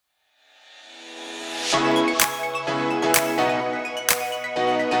Well,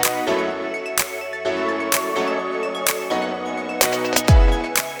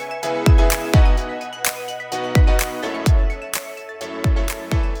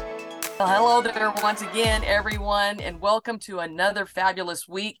 hello there once again, everyone, and welcome to another fabulous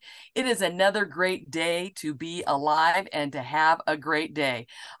week. It is another great day to be alive and to have a great day.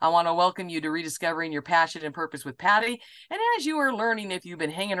 I want to welcome you to Rediscovering Your Passion and Purpose with Patty. And as you are learning, if you've been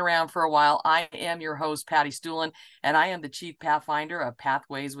hanging around for a while, I am your host, Patty Stuhlin, and I am the Chief Pathfinder of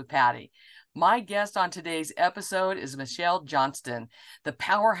Pathways with Patty. My guest on today's episode is Michele Johnston, the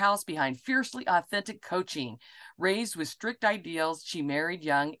powerhouse behind Fiercely Authentic Coaching. Raised with strict ideals, she married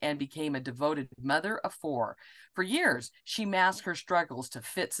young and became a devoted mother of four. For years, she masked her struggles to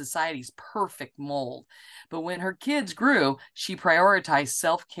fit society's perfect mold. But when her kids grew, she prioritized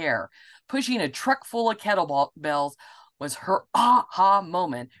self-care. Pushing a truck full of kettlebells was her aha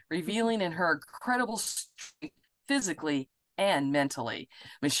moment, revealing in her incredible strength physically and mentally.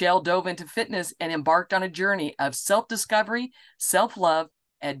 Michele dove into fitness and embarked on a journey of self-discovery, self-love,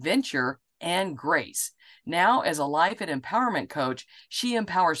 adventure, and grace. Now, as a life and empowerment coach, she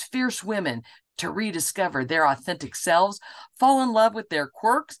empowers fierce women to rediscover their authentic selves, fall in love with their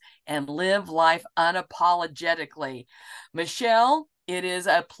quirks, and live life unapologetically. Michele, it is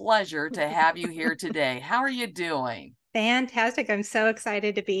a pleasure to have you here today. How are you doing? Fantastic. I'm so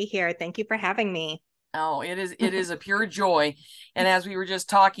excited to be here. Thank you for having me. Oh, it is a pure joy. And as we were just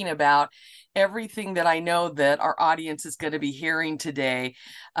talking about, everything that I know that our audience is going to be hearing today,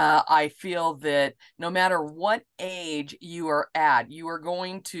 I feel that no matter what age you are at, you are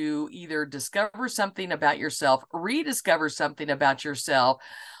going to either discover something about yourself, rediscover something about yourself,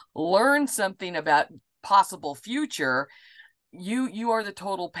 learn something about possible future. You are the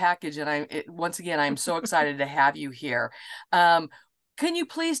total package, and once again, I'm so excited to have you here. Can you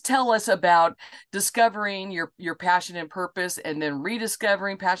please tell us about discovering your passion and purpose, and then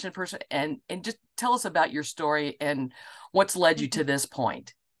rediscovering passion and purpose, and just tell us about your story and what's led you to this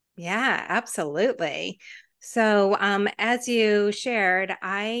point? Yeah, absolutely. So, as you shared,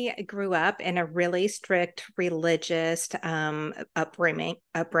 I grew up in a really strict religious upbringing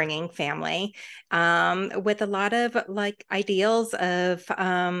family, with a lot of like ideals of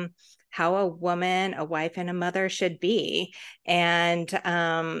how a woman, a wife, and a mother should be, and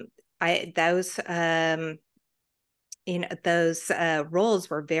I those those roles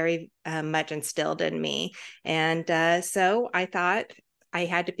were very much instilled in me, and so I thought I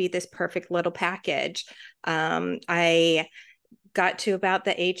had to be this perfect little package. I got to about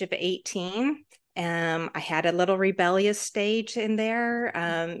the age of 18. I had a little rebellious stage in there.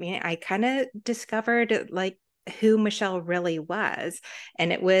 I kind of discovered like who Michele really was.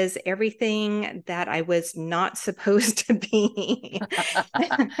 And it was everything that I was not supposed to be.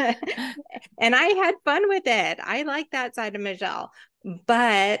 And I had fun with it. I like that side of Michele.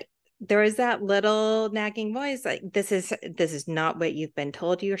 But there is that little nagging voice like this is not what you've been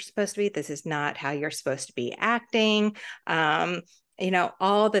told you're supposed to be. This is not how you're supposed to be acting.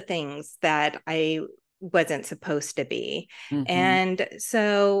 All the things that I wasn't supposed to be. Mm-hmm. And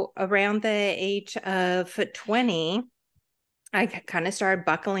so around the age of 20, I kind of started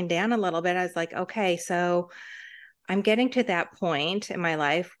buckling down a little bit. I was like, okay, so I'm getting to that point in my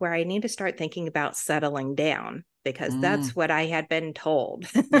life where I need to start thinking about settling down because that's what I had been told.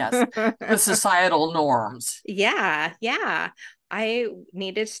 Yes, the societal norms. Yeah, yeah. I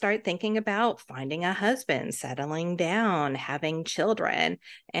needed to start thinking about finding a husband, settling down, having children.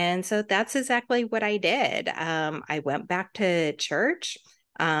 And so that's exactly what I did. I went back to church.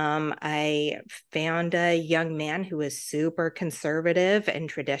 I found a young man who was super conservative and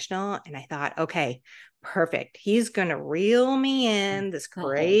traditional. And I thought, okay, perfect. He's going to reel me in, this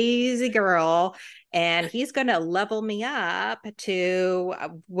crazy girl, and he's going to level me up to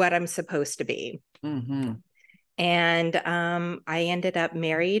what I'm supposed to be. Mm-hmm. And I ended up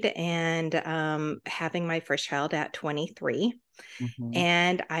married and having my first child at 23. Mm-hmm.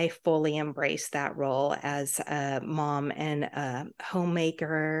 And I fully embraced that role as a mom and a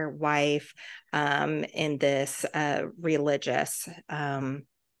homemaker, wife, in this religious,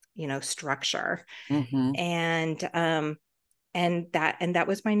 structure. Mm-hmm. And that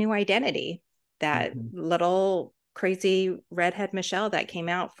was my new identity. That little crazy redhead Michele that came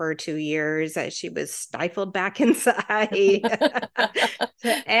out for 2 years. She was stifled back inside.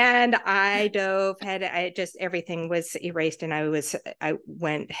 And I dove head. I just everything was erased, and I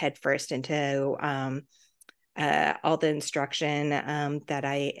went headfirst into all the instruction that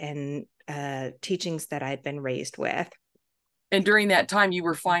I and teachings that I'd been raised with. And during that time, you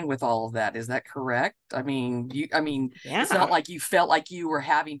were fine with all of that. Is that correct? It's Yeah. not like you felt like you were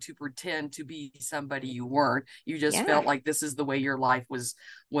having to pretend to be somebody you weren't. You just Yeah. felt like this is the way your life was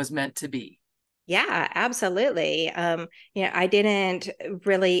meant to be. Yeah, absolutely. I didn't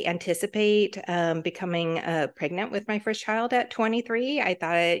really anticipate becoming pregnant with my first child at 23. I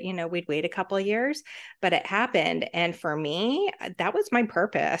thought, we'd wait a couple of years, but it happened. And for me, that was my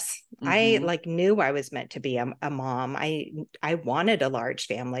purpose. I Mm-hmm. like knew I was meant to be a mom. I wanted a large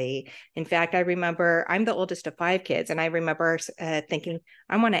family. In fact, I remember I'm the oldest of five kids, and I remember thinking,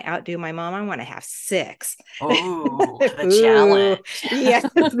 I want to outdo my mom. I want to have six. Oh, the Ooh, challenge. yes,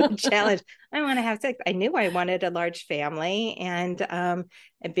 the challenge. I want to have six. I knew I wanted a large family, and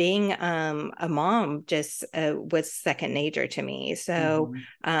being a mom just was second nature to me. So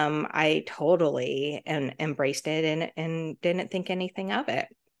Mm-hmm. I totally embraced it and didn't think anything of it.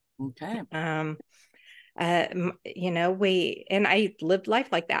 Okay. Um, we and I lived life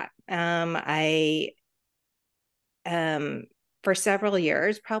like that. I for several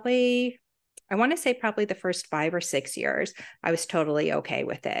years, probably I want to say probably the first 5 or 6 years, I was totally okay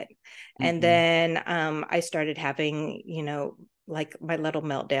with it. And Mm-hmm. then I started having, like my little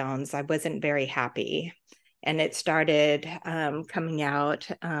meltdowns. I wasn't very happy. And it started coming out,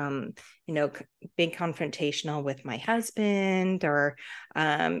 being confrontational with my husband, or,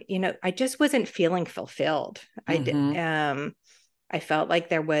 I just wasn't feeling fulfilled. Mm-hmm. I felt like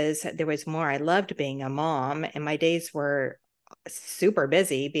there was more. I loved being a mom, and my days were super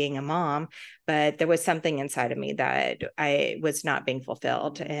busy being a mom, but there was something inside of me that I was not being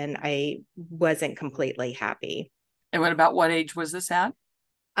fulfilled, and I wasn't completely happy. And what age was this at?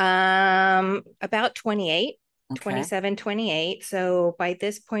 About 28, Okay. 27, 28. So by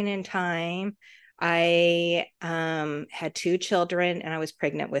this point in time, I had two children, and I was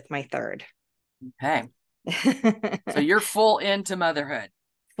pregnant with my third. Okay. So you're full into motherhood.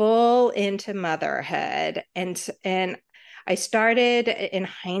 Full into motherhood. And I started in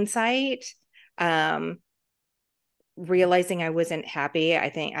hindsight, um realizing I wasn't happy. I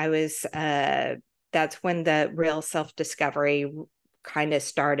think I was that's when the real self-discovery kind of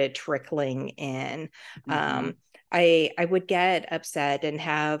started trickling in. Mm-hmm. I would get upset and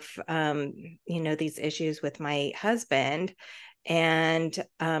have these issues with my husband, and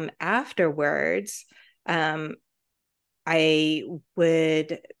afterwards um I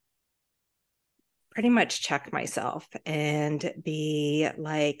would pretty much check myself and be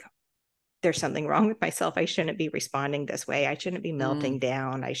like, there's something wrong with myself. I shouldn't be responding this way. I shouldn't be melting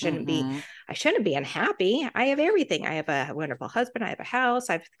down. Mm-hmm. I shouldn't be unhappy. I have everything. I have a wonderful husband. I have a house.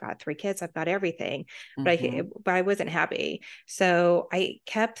 I've got three kids. I've got everything. Mm-hmm. But I wasn't happy. So I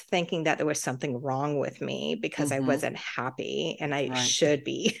kept thinking that there was something wrong with me because I Mm-hmm. wasn't happy and I Right. should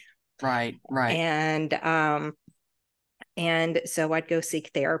be. Right. Right. And and so I'd go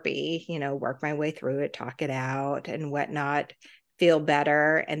seek therapy, work my way through it, talk it out and whatnot, feel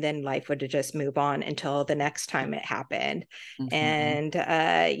better. And then life would just move on until the next time it happened. Mm-hmm. And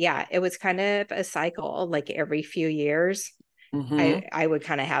yeah, it was kind of a cycle. Like every few years, Mm-hmm. I would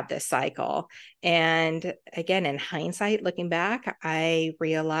kind of have this cycle. And again, in hindsight, looking back, I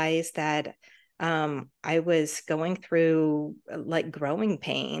realized that I was going through like growing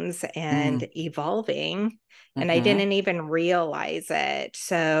pains and evolving, and I Mm-hmm. didn't even realize it.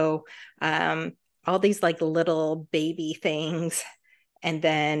 So, all these like little baby things. And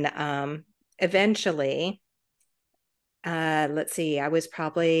then eventually, let's see, I was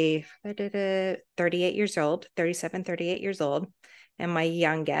probably 38 years old, 37, 38 years old. And my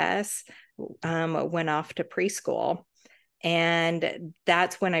youngest went off to preschool. And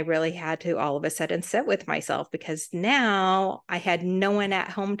that's when I really had to all of a sudden sit with myself, because now I had no one at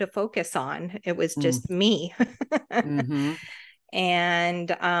home to focus on. It was just me. Mm-hmm.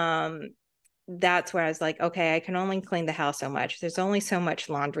 And that's where I was like, okay, I can only clean the house so much. There's only so much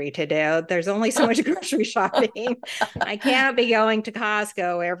laundry to do. There's only so much grocery shopping. I can't be going to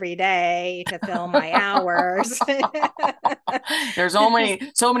Costco every day to fill my hours. There's only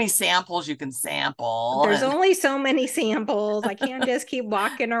so many samples you can sample, There's and only so many samples. I can't just keep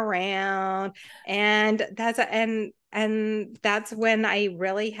walking around. And that's when I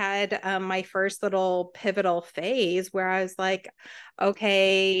really had my first little pivotal phase where I was like,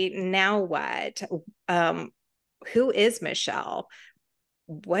 okay, now what? Um, who is Michele?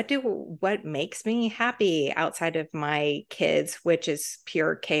 What makes me happy outside of my kids, which is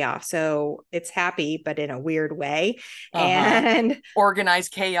pure chaos? So it's happy, but in a weird way. uh-huh. And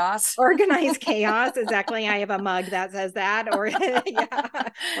Organized chaos. organized chaos, exactly. I have a mug that says that. Or yeah,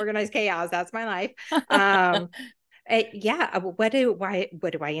 organized chaos, that's my life. um What do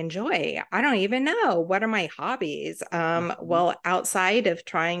I enjoy? I don't even know. What are my hobbies? Mhm. Well, outside of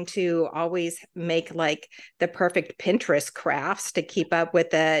trying to always make like the perfect Pinterest crafts to keep up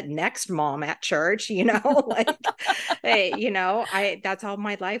with the next mom at church, like I that's all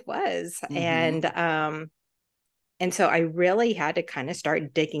my life was. Mhm. And so I really had to kind of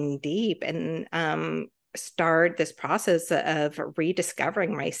start digging deep and start this process of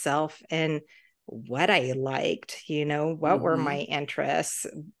rediscovering myself and what I liked, what were my Mhm. interests,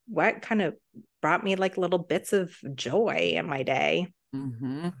 what kind of brought me like little bits of joy in my day.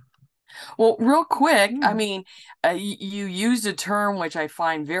 Mhm. Well, real quick, I Hmm. mean, you used a term which I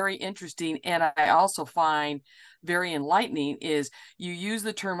find very interesting, and I also find very enlightening. Is you use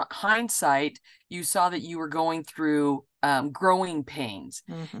the term hindsight. You saw that you were going through growing pains,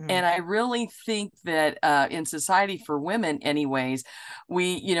 Hmm. and I really think that in society for women, anyways,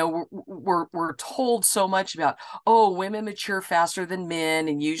 we're told so much about, oh, women mature faster than men,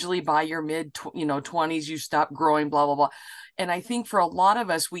 and usually by your mid 20s you stop growing, blah blah blah. And I think for a lot of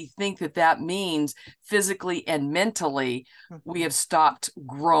us, we think that that means physically and mentally we Hmm. have stopped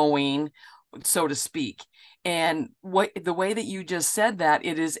growing, so to speak. And what the way that you just said that,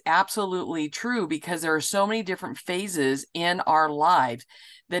 it is absolutely true because there are so many different phases in our lives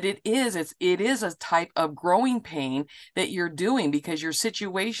that it is a type of growing pain that you're doing because your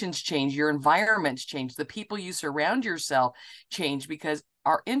situations change, your environments change, the people you surround yourself change because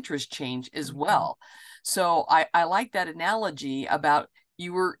our interests change as Hmm. well. So I like that analogy about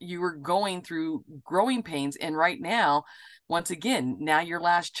you were going through growing pains, and right now, once again, now your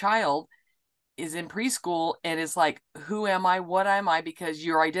last child is in preschool, and it's like, who am I? What am I? Because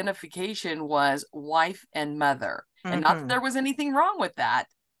your identification was wife and mother, and not that Hmm. there was anything wrong with that,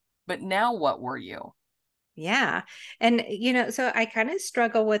 but now what were you? Yeah. And, so I kind of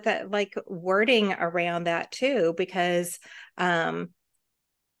struggle with that, like wording around that too, because, um,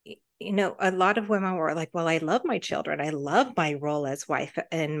 a lot of women were like, well, I love my children. I love my role as wife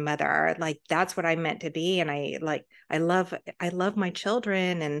and mother. Like that's what I meant to be. And I love my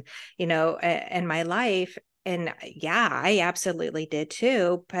children and, and my life. And yeah, I absolutely did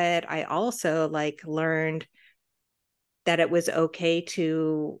too. But I also like learned that it was okay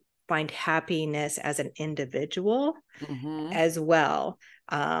to find happiness as an individual Mm-hmm. as well.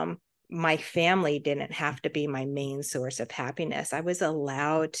 My family didn't have to be my main source of happiness. I was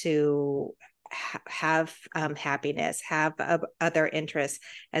allowed to have happiness, have other interests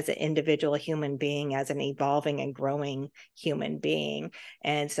as an individual human being, as an evolving and growing human being.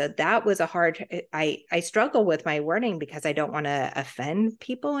 And so that was a hard. I struggle with my wording because I don't want to offend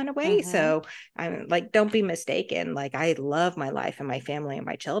people in a way. Mm-hmm. So I'm like, don't be mistaken. Like I love my life and my family and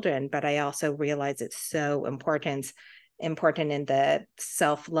my children, but I also realize it's so important in the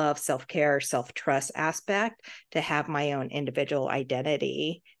self-love, self-care, self-trust aspect to have my own individual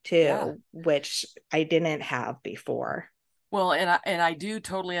identity Yeah. too, which I didn't have before. Well, and I do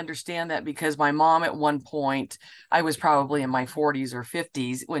totally understand that because my mom at one point, I was probably in my 40s or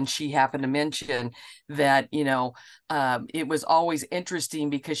 50s when she happened to mention that, it was always interesting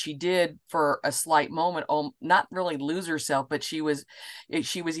because she did for a slight moment, not really lose herself, but she was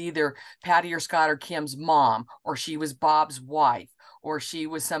either Patty or Scott or Kim's mom, or she was Bob's wife, or she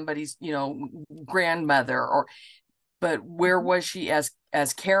was somebody's, grandmother, or but where Mhm. was she as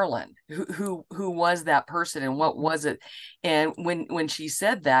Carolyn? Who was that person, and what Mhm. was it? And when she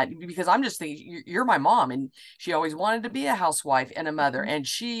said that, because I'm just thinking, you're my mom, and she always wanted to be a housewife and a mother, Mhm. and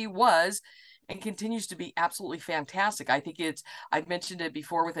she was and continues to be absolutely fantastic. I think I've mentioned it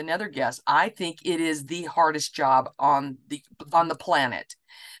before with another guest. I think it is the hardest job on the planet,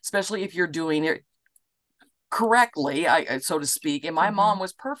 especially if you're doing it correctly, so to speak. And my mom Mhm.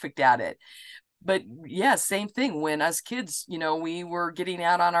 was perfect at it. But yeah, same thing. When us kids, we were getting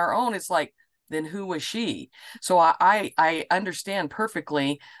out on our own, it's like, then who was she? So I understand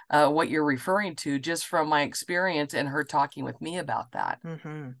perfectly what you're referring to just from my experience and her talking with me about that.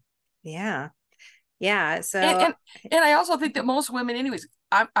 Mhm. Yeah. Yeah. And So, and and I also think that most women, anyways,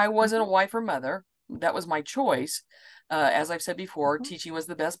 I wasn't a mhm. wife or mother. That was my choice. As I've said before, Mhm. teaching was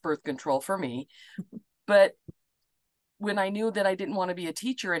the best birth control for me. But when I knew that I didn't want to be a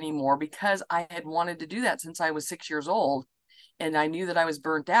teacher anymore because I had wanted to do that since I was 6 years old, and I knew that I was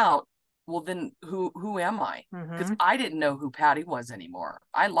burnt out, well, then who am I? Because Mhm. I didn't know who Patty was anymore.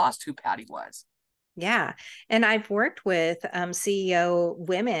 I lost who Patty was. Yeah. And I've worked with CEO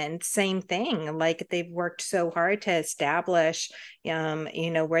women, same thing. Like they've worked so hard to establish,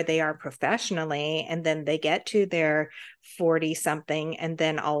 where they are professionally. And then they get to their 40 something. And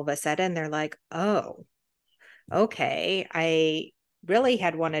then all of a sudden they're like, oh, okay, really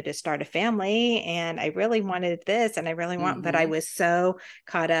had wanted to start a family, and I really wanted this, and I really want, but I Mm-hmm. was so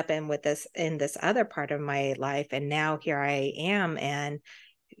caught up in this other part of my life. And now here I am. And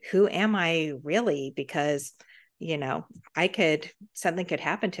who am I really? Because, you know, something could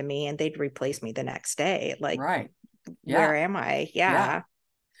happen to me and they'd replace me the next day. Like, Right. where Yeah. am I? Yeah. Yeah.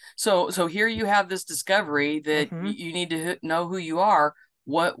 So here you have this discovery that Mm-hmm. you need to know who you are.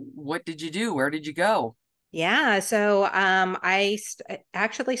 What did you do? Where did you go? Yeah, so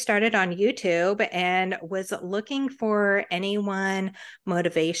actually started on YouTube and was looking for anyone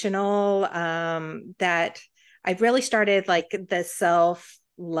motivational, that I really started like the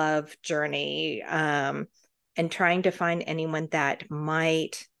self-love journey, and trying to find anyone that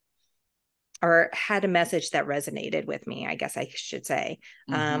might or had a message that resonated with me, I guess I should say.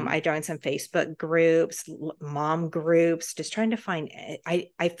 Mm-hmm. I joined some Facebook groups, mom groups, just trying to find.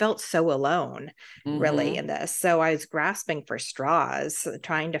 I felt so alone, really, Mm-hmm. in this. So I was grasping for straws,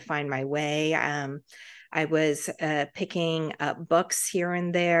 trying to find my way. I was picking up books here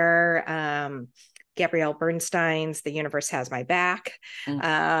and there. Gabrielle Bernstein's The Universe Has My Back.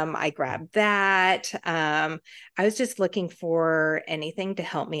 I grabbed that. I was just looking for anything to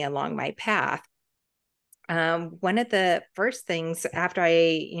help me along my path. One of the first things after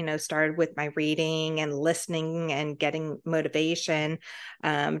started with my reading and listening and getting motivation,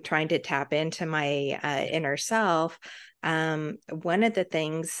 trying to tap into my inner self, one of the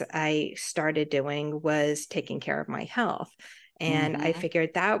things I started doing was taking care of my health. And I Mm-hmm. figured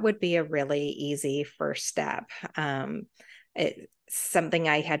that would be a really easy first step. It's something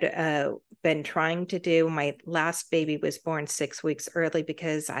I had been trying to do. My last baby was born 6 weeks early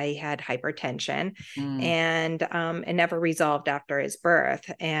because I had hypertension, Mm. and it never resolved after his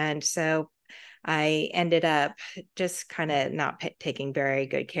birth. And so I ended up just kind of not taking very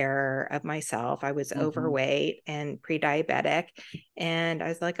good care of myself. I was Mm-hmm. overweight and pre-diabetic. And I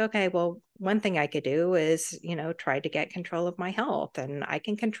was like, okay, well, one thing I could do is, try to get control of my health, and I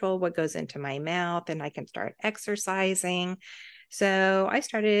can control what goes into my mouth, and I can start exercising. So I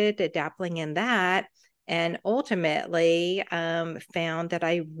started dabbling in that, and ultimately found that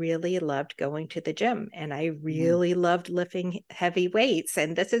I really loved going to the gym, and I really loved lifting heavy weights.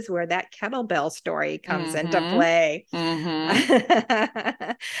 And this is where that kettlebell story comes into Mm-hmm. play.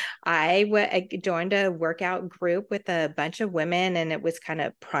 Mm-hmm. I joined a workout group with a bunch of women, and it was kind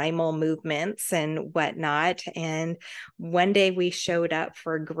of primal movements and whatnot. And one day we showed up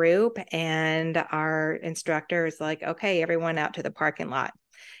for a group, and our instructor is like, okay, everyone out to the parking lot.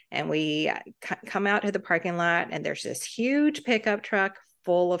 And we come out to the parking lot, and there's this huge pickup truck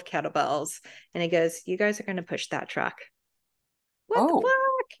full of kettlebells. And he goes, you guys are going to push that truck. What the Oh.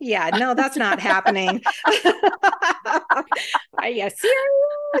 fuck? Yeah, no, that's not happening. Are you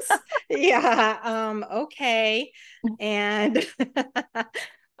serious? Yeah, okay. And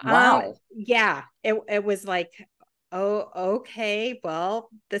Wow. yeah, it was like, oh, okay, well,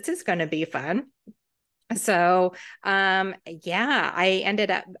 this is going to be fun. So, yeah,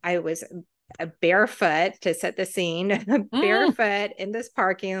 I was barefoot, to set the scene, Mm. barefoot in this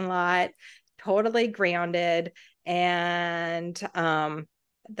parking lot, totally grounded. And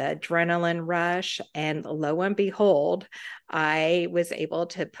the adrenaline rush, and lo and behold, I was able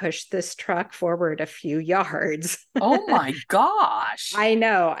to push this truck forward a few yards. Oh my gosh. I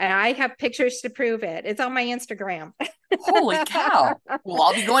know, and I have pictures to prove it. It's on my Instagram. Holy cow. Well,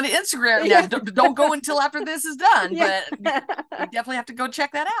 I'll be going to Instagram now. Yeah. Don't go until after this is done, Yeah. but we definitely have to go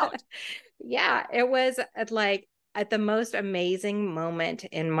check that out. Yeah, it was like at the most amazing moment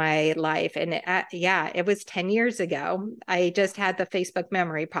in my life. And yeah, it was 10 years ago. I just had the Facebook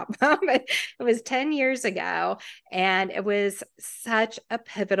memory pop up. It was 10 years ago. And it was such a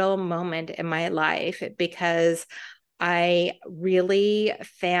pivotal moment in my life because I really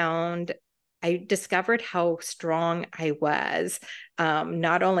I discovered how strong I was,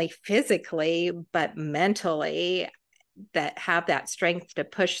 not only physically, but mentally, that have that strength to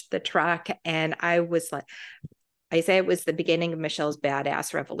push the truck. And I was like, I say it was the beginning of Michelle's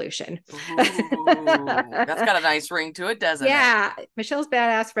badass revolution. Ooh, that's got a nice ring to it, doesn't it? Yeah, Michelle's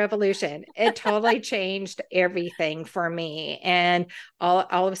badass revolution. It totally changed everything for me. And all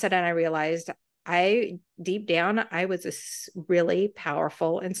of a sudden I realized deep down, I was a really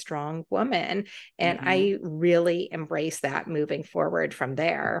powerful and strong woman. And Mm-hmm. I really embraced that moving forward from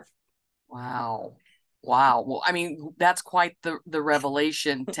there. Wow. Wow. Well, I mean, that's quite the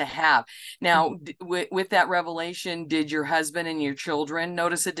revelation to have. Now, with that revelation, did your husband and your children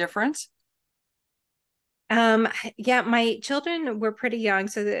notice a difference? Um, yeah, my children were pretty young,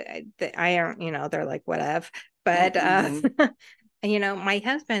 so I don't, they're like, whatever. But Mm-hmm. My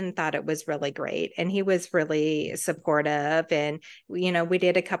husband thought it was really great and he was really supportive. And, we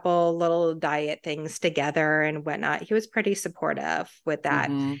did a couple little diet things together and whatnot. He was pretty supportive with that.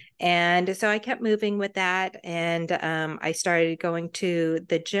 Mm-hmm. And so I kept moving with that. And I started going to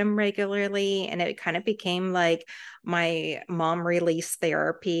the gym regularly. And it kind of became like my mom release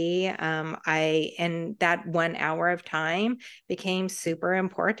therapy. And that 1 hour of time became super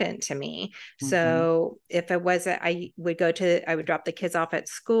important to me. Mm-hmm. So if it wasn't, I would drop the kids off at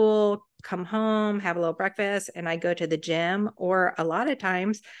school, come home, have a little breakfast, and I go to the gym. Or a lot of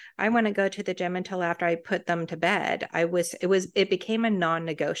times I wouldn't go to the gym until after I put them to bed. It became a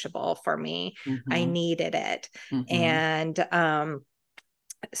non-negotiable for me. I Mm-hmm. needed it. Mm-hmm. And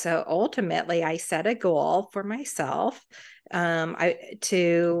so ultimately I set a goal for myself to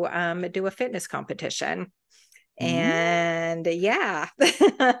do a fitness competition. Mm-hmm. And yeah,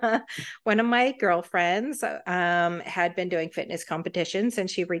 one of my girlfriends had been doing fitness competitions and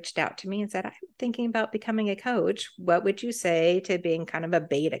she reached out to me and said, I'm thinking about becoming a coach. What would you say to being kind of a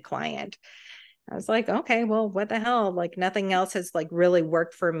beta client? I was like, okay, well, what the hell? Like nothing else has like really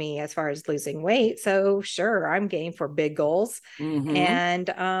worked for me as far as losing weight. So sure, I'm game for big goals. Mm-hmm.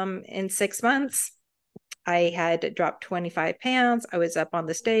 And in 6 months, I had dropped 25 pounds. I was up on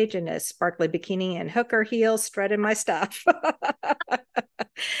the stage in a sparkly bikini and hooker heels, strutting my stuff.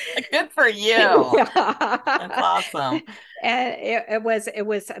 Good for you. That's Yeah. awesome. And it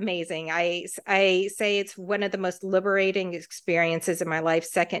was amazing. I say it's one of the most liberating experiences in my life,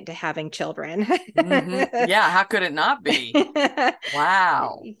 second to having children. Mm-hmm. Yeah, how could it not be?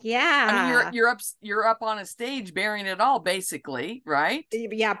 Wow. I mean, you're Yeah. you're up on a stage bearing it all, basically, right?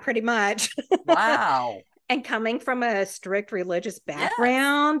 Yeah, pretty much. Wow. And coming from a strict religious Yes.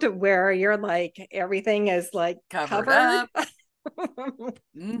 background where you're like everything is like Covered covered. up.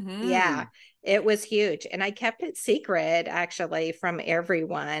 Mm-hmm. Yeah, it was huge. And I kept it secret actually from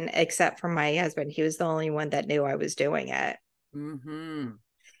everyone except for my husband. He was the only one that knew I was doing it. Mm-hmm.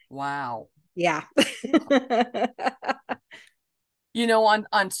 Wow. Yeah.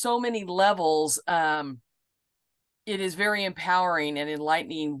 On so many levels, it is very empowering and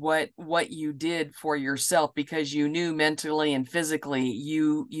enlightening what you did for yourself, because you knew mentally and physically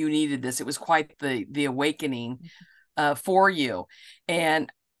you needed this. It was quite the awakening for you.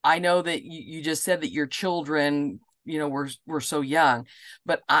 And I know that you just said that your children, were so young,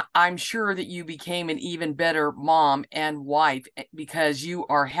 but I'm sure that you became an even better mom and wife because you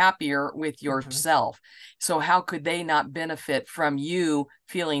are happier with Mhm. yourself. So how could they not benefit from you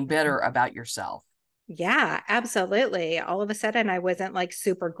feeling better Mhm. about yourself? Yeah, absolutely. All of a sudden, I wasn't like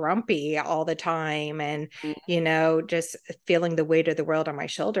super grumpy all the time and, just feeling the weight of the world on my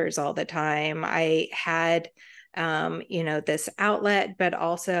shoulders all the time. I had, this outlet, but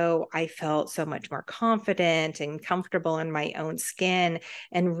also I felt so much more confident and comfortable in my own skin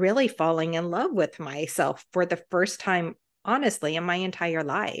and really falling in love with myself for the first time, honestly, in my entire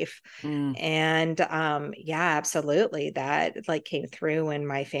life. Mm. And yeah, absolutely. That like came through in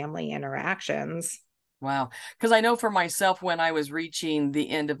my family interactions. Wow. Because I know for myself, when I was reaching the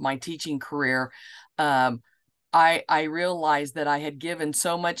end of my teaching career, um, I realized that I had given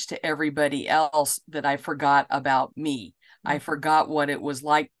so much to everybody else that I forgot about me. I Mhm. forgot what it was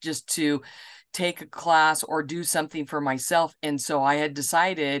like just to take a class or do something for myself. And so I had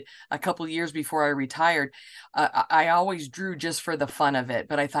decided a couple of years before I retired, I always drew just for the fun of it.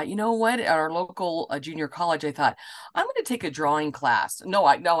 But I thought, you know what? At our local junior college, I thought, I'm going to take a drawing class. No,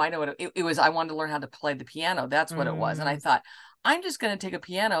 I know what it was. I wanted to learn how to play the piano. That's what it was. And I Mm, thought, I'm just going to take a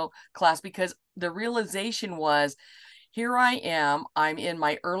piano class, because the realization was, here I am, I'm in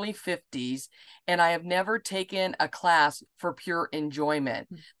my early 50s, and I have never taken a class for pure enjoyment.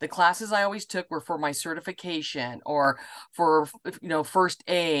 The classes I always took were for my certification or for, first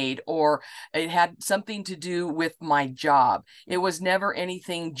aid, or it had something to do with my job. It was never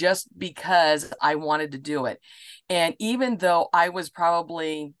anything just because I wanted to do it. And even though I was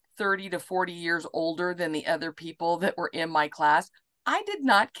probably 30 to 40 years older than the other people that were in my class, I did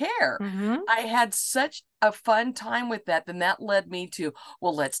not care. mhm, I had such a fun time with that. Then that led me to,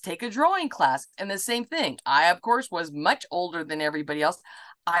 well, let's take a drawing class. And the same thing. I, of course, was much older than everybody else.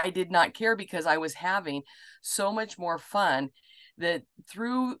 I did not care because I was having so much more fun, that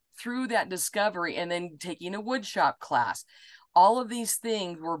through that discovery, and then taking a woodshop class, all of these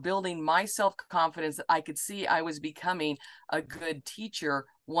things were building my self-confidence, that I could see I was becoming a good teacher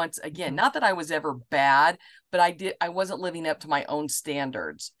once again. mhm, Not that I was ever bad, but I wasn't living up to my own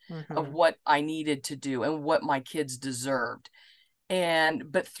standards of mhm, what I needed to do and what my kids deserved.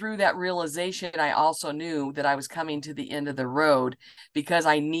 But through that realization, I also knew that I was coming to the end of the road, because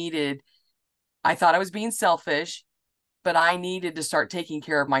I thought I was being selfish, but I needed to start taking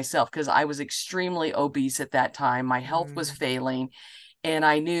care of myself because I was extremely obese at that time. My health was Mm. failing. And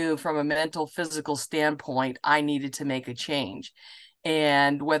I knew from a mental, physical standpoint, I needed to make a change.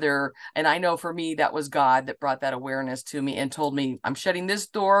 And I know for me, that was God that brought that awareness to me and told me, I'm shutting this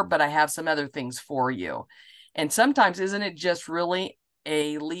door, but I have some other things for you. And sometimes, isn't it just really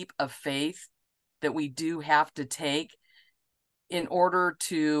a leap of faith that we do have to take in order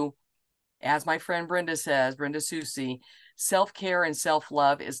to, as my friend Brenda says, Brenda Susie, self-care and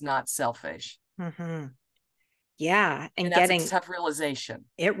self-love is not selfish. Mm-hmm. Yeah. And And that's a getting, tough realization.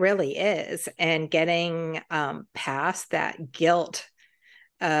 it really is. And getting past that guilt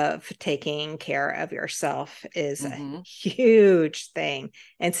of taking care of yourself is a Mm-hmm. huge thing.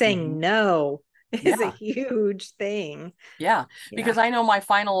 And saying Mm-hmm. no is a Yeah. huge thing. Yeah, Yeah. because I know my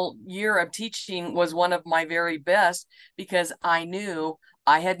final year of teaching was one of my very best because I knew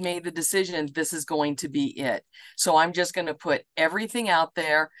I had made the decision this is going to be it. So I'm just going to put everything out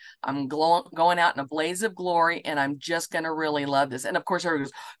there. I'm going out in a blaze of glory and I'm just going to really love this. And of course, everyone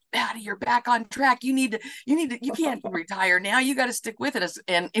goes, Patty, you're back on track. You can't retire now. You got to stick with it.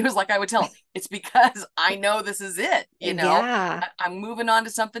 And it was like I would tell them, it's because I know this is it. Yeah. I'm moving on to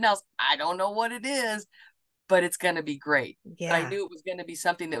something else. I don't know what it is, but it's going to be great. But I Yeah. knew it was going to be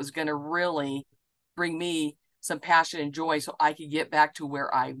something that was going to really bring me some passion and joy so I could get back to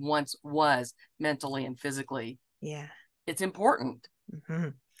where I once was mentally and physically. Yeah. It's important. Mm-hmm.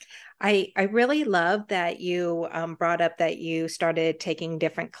 I really love that you brought up that you started taking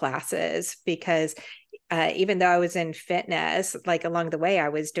different classes because even though I was in fitness, like along the way, I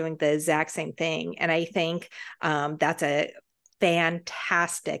was doing the exact same thing. And I think that's a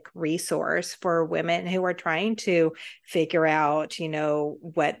fantastic resource for women who are trying to figure out,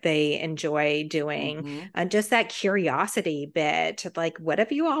 what they enjoy doing. Mm-hmm. And just that curiosity bit, like, what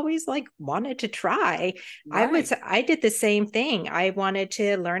have you always like wanted to try? Right. I did the same thing. I wanted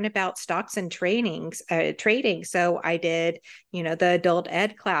to learn about stocks and trading. So I did, the adult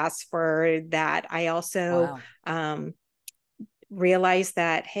ed class for that. I also Wow. realized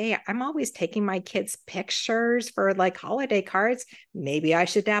that, hey, I'm always taking my kids pictures for like holiday cards. Maybe I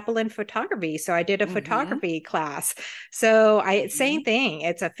should dabble in photography. So I did a Mm-hmm. photography class. So Mm-hmm. same thing.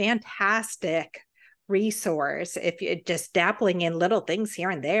 It's a fantastic resource if you're just dabbling in little things here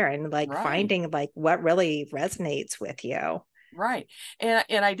and there and like Right. finding like what really resonates with you. Right.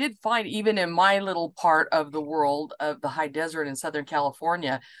 And I did find even in my little part of the world of the high desert in Southern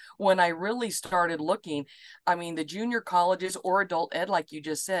California, when I really started looking, I mean, the junior colleges or adult ed, like you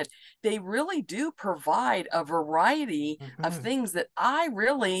just said, they really do provide a variety of Mhm. things that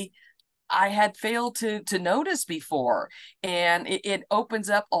I had failed to notice before, and it opens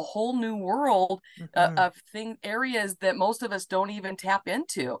up a whole new world Mhm. of thing areas that most of us don't even tap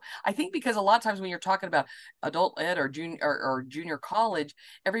into. I think because a lot of times when you're talking about adult ed or junior college,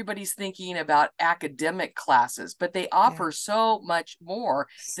 everybody's thinking about academic classes, but they Yeah. offer so much more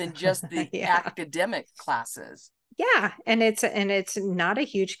So, than just the yeah. academic classes. Yeah, and it's not a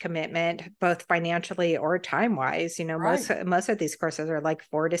huge commitment, both financially or time wise. Right. Most of these courses are like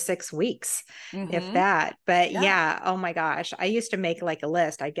 4 to 6 weeks, if Mm-hmm. that. But Yeah. yeah, oh my gosh, I used to make like a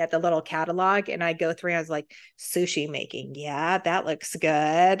list. I get the little catalog and I go through. I was like, sushi making, yeah, that looks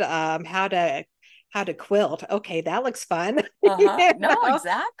good. How to quilt, okay, that looks fun. Uh-huh. you No, know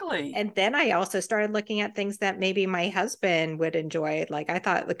exactly. And then I also started looking at things that maybe my husband would enjoy. Like I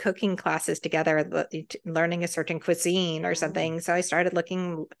thought the cooking classes together, learning a certain cuisine or Mm. something. So I started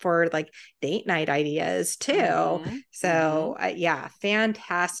looking for like date night ideas too. Mm-hmm. Mm-hmm. So yeah,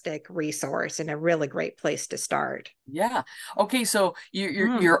 fantastic resource and a really great place to start. Yeah. Okay. So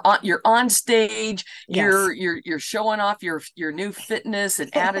Mm, you're on stage. yes. You're showing off your new fitness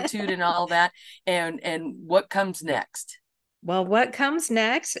and attitude and all that. And what comes next? Well, what comes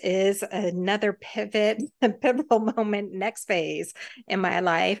next is another pivot, a pivotal moment, next phase in my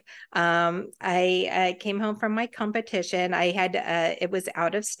life. I came home from my competition. It was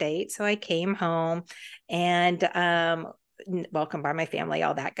out of state. So I came home and welcomed by my family,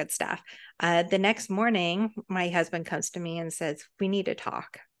 all that good stuff. The next morning, my husband comes to me and says, "We need to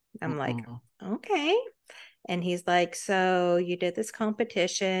talk." I'm like, Mm-mm. okay. And he's like, "So you did this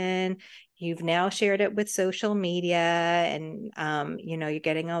competition, you've now shared it with social media, and you're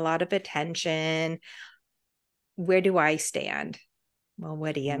getting a lot of attention. Where do I stand?" Well,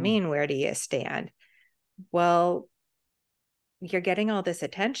 what do you Mm. mean, where do you stand? Well, you're getting all this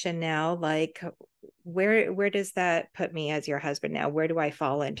attention now. Like, where does that put me as your husband now? Where do I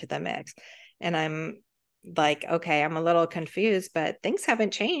fall into the mix? And I'm like, okay, I'm a little confused, but things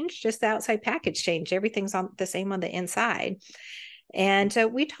haven't changed. Just the outside package changed. Everything's on the same on the inside. And so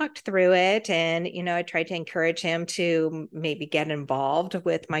we talked through it, and I tried to encourage him to maybe get involved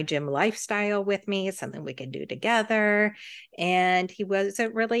with my gym lifestyle with me, something we could do together. And he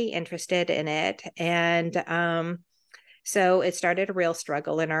wasn't really interested in it. And so it started a real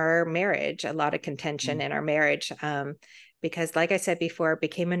struggle in our marriage, a lot of contention in our marriage, because, like I said before, it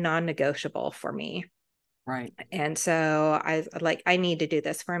became a non-negotiable for me. Right. And so I need to do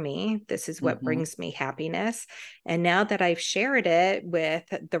this for me. This is what Mm-hmm. brings me happiness. And now that I've shared it with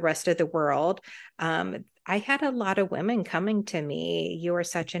the rest of the world, I had a lot of women coming to me. You are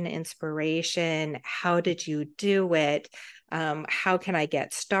such an inspiration. How did you do it? How can I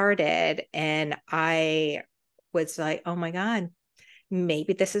get started? And I was like, oh my God,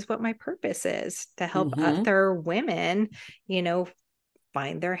 maybe this is what my purpose is, to help Mm-hmm. other women, you know,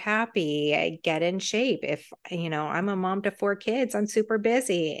 find they're happy, get in shape. If, I'm a mom to 4 kids, I'm super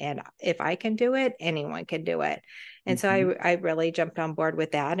busy. And if I can do it, anyone can do it. And so Mm-hmm. I really jumped on board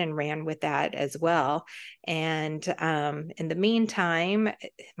with that and ran with that as well. And in the meantime,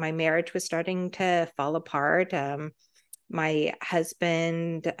 my marriage was starting to fall apart. My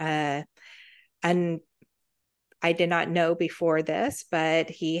husband, and I did not know before this, but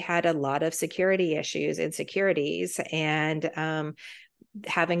he had a lot of security issues, insecurities, and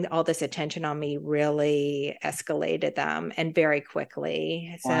having all this attention on me really escalated them, and very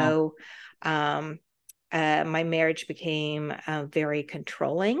quickly. Wow. So my marriage became very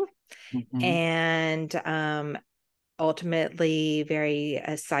controlling, Mm-hmm. and ultimately very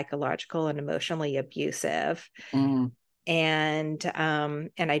psychological and emotionally abusive. Mm. And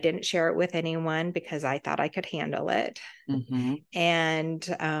I didn't share it with anyone because I thought I could handle it. Mm-hmm.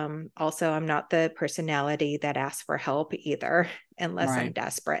 And also, I'm not the personality that asks for help either, unless I'm Right.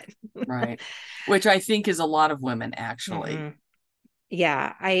 desperate. Right. Which I think is a lot of women, actually. Mm-hmm.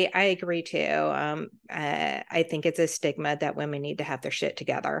 Yeah, I agree too. I think it's a stigma that women need to have their shit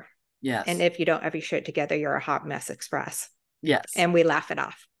together. And Yes. if you don't have your shit together, you're a hot mess express. Yes. And we laugh it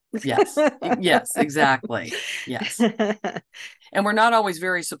off. Yes. Yes, exactly. Yes. And we're not always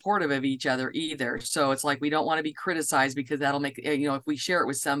very supportive of each other either. So it's like we don't want to be criticized because that'll make, if we share it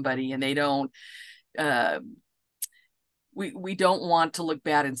with somebody and they don't, uh, we don't want to look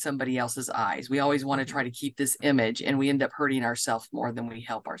bad in somebody else's eyes. We always want to try to keep this image, and we end up hurting ourselves more than we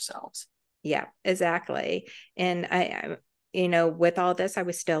help ourselves. Yeah, exactly. And with all this, I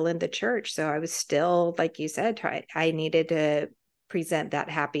was still in the church. So I was still, like you said, I needed to present that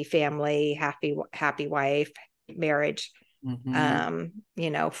happy family, happy wife, marriage,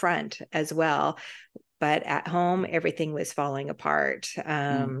 Mm-hmm. front as well. But at home, everything was falling apart.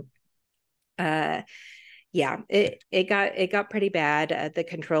 Mm. Uh, yeah, it got pretty bad. The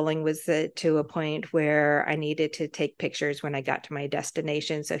controlling was to a point where I needed to take pictures when I got to my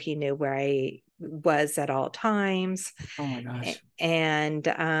destination, so he knew where I was at all times. Oh my gosh.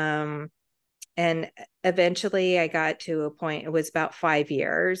 And eventually I got to a point, it was about 5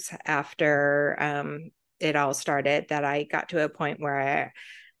 years after it all started, that I got to a point where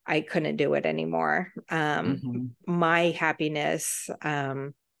I couldn't do it anymore. Mm-hmm. My happiness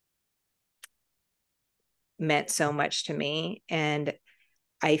meant so much to me. And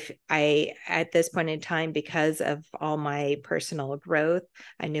I, at this point in time, because of all my personal growth,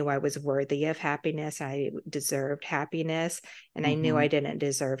 I knew I was worthy of happiness. I deserved happiness, and I knew Mm-hmm. I didn't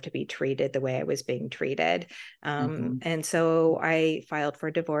deserve to be treated the way I was being treated. Mm-hmm. And so I filed for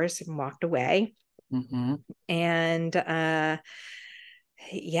divorce and walked away. Mm-hmm. And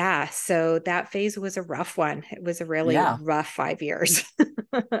yeah, so that phase was a rough one. It was a really Yeah. rough 5 years.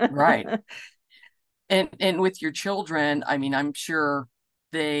 Right. And with your children, I mean, I'm sure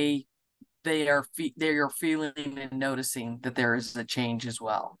they they are feeling and noticing that there is a change as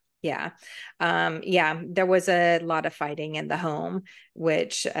well. Yeah. Yeah, there was a lot of fighting in the home,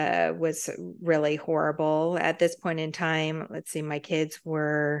 which was really horrible at this point in time. Let's see, my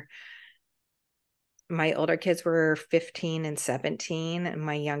older kids were 15 and 17, and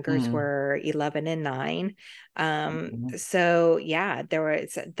my youngers Mm. were 11 and 9. Mm-hmm. So yeah, there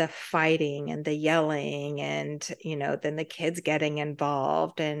was the fighting and the yelling, and then the kids getting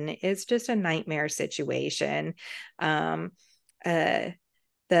involved, and it's just a nightmare situation. Um, uh,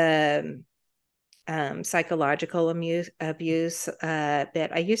 the psychological abuse bit.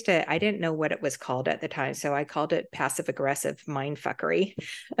 I didn't know what it was called at the time, so I called it passive aggressive mind fuckery.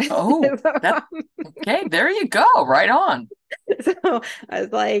 Oh, that okay. There you go. Right on. So I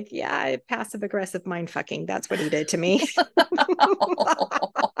was like, yeah, passive aggressive mind fucking. That's what he did to me.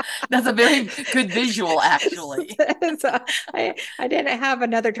 That's a very good visual, actually. So I didn't have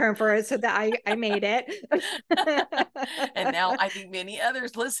another term for it, so that I made it. And now I think many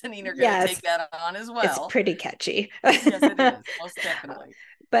others listening are going to Yes, take that on as it's well. pretty catchy. Yes, it is. Most definitely.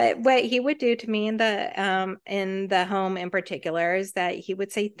 But what he would do to me in the home in particular is that he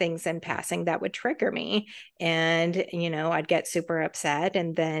would say things in passing that would trigger me, and I'd get super upset,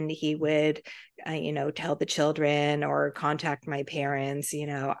 and then he would tell the children or contact my parents.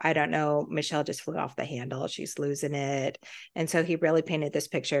 I don't know, Michelle just flew off the handle, she's losing it. And so he really painted this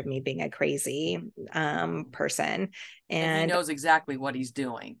picture of me being a crazy person. And he And knows exactly what he's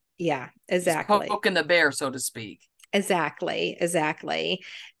doing. yeah, He's exactly. poking the bear, so to speak. Exactly, exactly.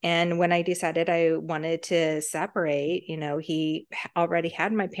 And when I decided I wanted to separate, he already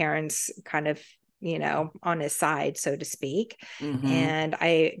had my parents kind of, on his side, so to speak. Mm-hmm. And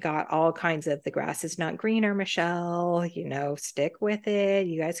I got all kinds of the grass is not greener, Michelle, stick with it.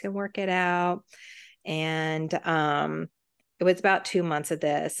 You guys can work it out. And it was about 2 months of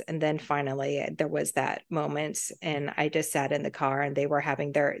this, and then finally there was that moment, and I just sat in the car, and they were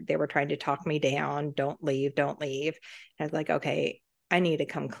trying to talk me down. Don't leave, don't leave. And I was like, okay, I need to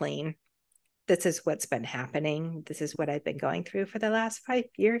come clean. This is what's been happening. This is what I've been going through for the last 5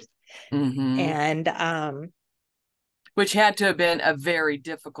 years. Mm-hmm. And Which had to have been a very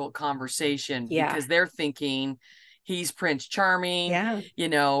difficult conversation yeah, because they're thinking he's Prince Charming, yeah.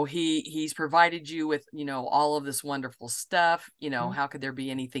 he's provided you with, all of this wonderful stuff, how could there be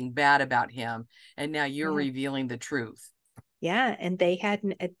anything bad about him? And now you're Yeah. revealing the truth. Yeah, and they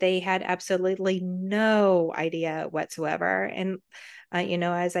had absolutely no idea whatsoever. And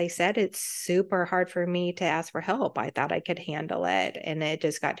as I said, it's super hard for me to ask for help. I thought I could handle it, and it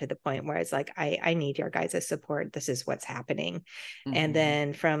just got to the point where it's like, I need your guys' support. This is what's happening. And Mm-hmm.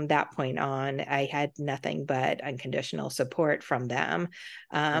 then from that point on, I had nothing but unconditional support from them.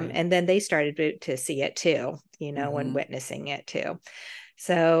 Great. And then they started to see it too, and Mm-hmm. witnessing it too.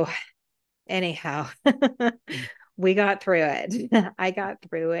 So anyhow, Mm. we got through it. I got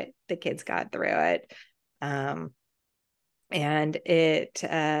through it. The kids got through it. Um, and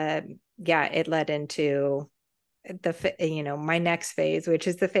yeah, it led into my next phase, which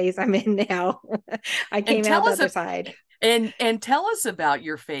is the phase I'm in now. I And came out tell the us other a, side. and tell us about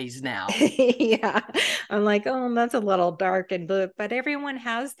your phase now. Yeah, I'm like, oh, that's a little dark and blue, but everyone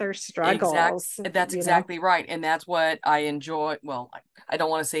has their struggles, That's exactly right. And that's what I enjoy. Well, I don't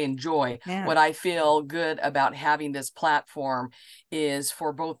want to say enjoy. Yeah. What I feel good about having this platform is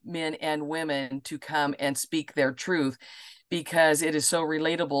for both men and women to come and speak their truth, because it is so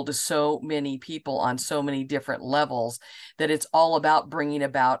relatable to so many people on so many different levels, that it's all about bringing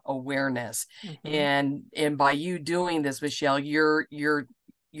about awareness. Hmm. And by you doing this, Michele, you're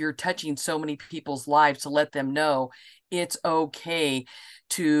touching so many people's lives to let them know it's okay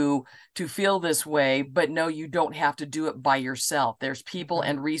to feel this way, but no, you don't have to do it by yourself. There's people Hmm.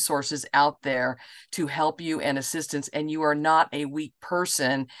 and resources out there to help you and assistance, and you are not a weak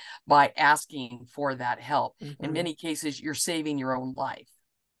person by asking for that help. In Hmm. many cases, you're saving your own life.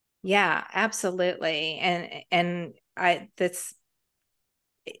 Yeah, absolutely. And I that's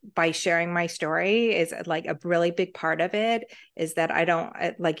by sharing my story is like a really big part of it is that I don't,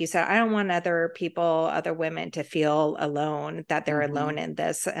 like you said, I don't want other people, other women to feel alone, that they're Mm-hmm. alone in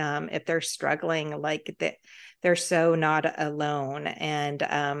this. If they're struggling, like that, they're so not alone.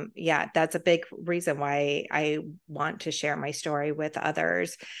 And yeah, that's a big reason why I want to share my story with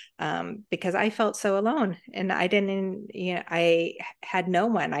others, because I felt so alone, and I didn't, I had no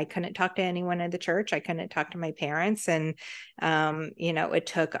one. I couldn't talk to anyone in the church. I couldn't talk to my parents. And it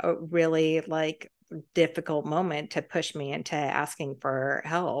took a really like difficult moment to push me into asking for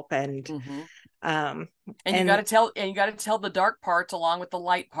help. Mm-hmm. Um And you got and to tell the dark parts along with the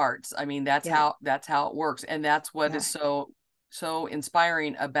light parts. I mean, yeah, that's how it works, and that's what yeah. is so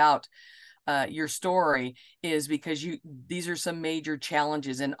inspiring about your story, is because these are some major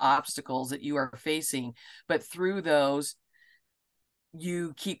challenges and obstacles that you are facing, but through those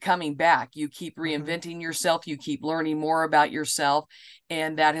you keep coming back, you keep Hmm. reinventing yourself, you keep learning more about yourself,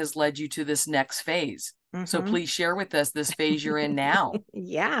 and that has led you to this next phase. So Hmm. please share with us this phase you're in now.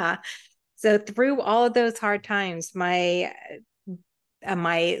 Yeah. So through all of those hard times, my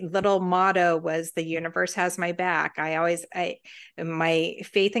little motto was the universe has my back. My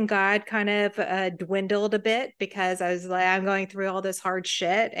faith in God kind of dwindled a bit, because I was like, I'm going through all this hard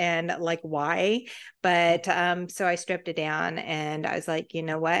shit, and like, why? But so I stripped it down, and I was like, you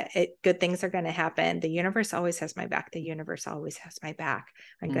know what? Good things are going to happen. The universe always has my back. The universe always has my back.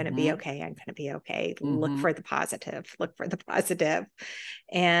 I'm going to be Mm-hmm. okay. I'm going to be okay. Look Mm-hmm. for the positive. Look for the positive.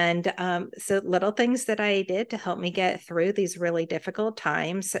 And so little things that I did to help me get through these really difficult several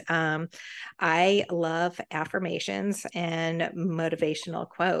times. I love affirmations and motivational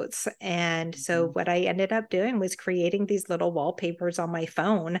quotes. And so what I ended up doing was creating these little wallpapers on my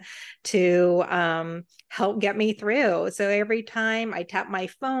phone to help get me through. So every time I tapped my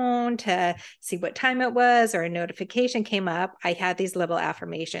phone to see what time it was or a notification came up, I had these little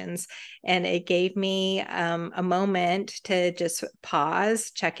affirmations, and it gave me a moment to just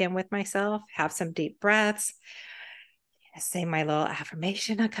pause, check in with myself, have some deep breaths, say my little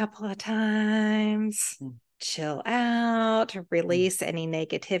affirmation a couple of times, chill out, release any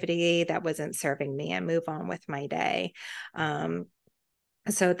negativity that wasn't serving me, and move on with my day.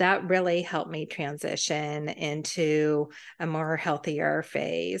 So that really helped me transition into a more healthier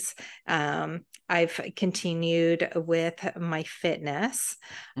phase. I've continued with my fitness,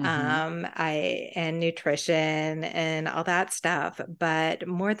 and nutrition and all that stuff. But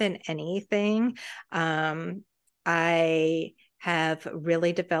more than anything, I have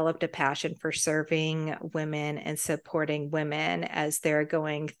really developed a passion for serving women and supporting women as they're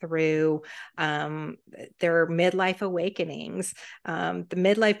going through their midlife awakenings. The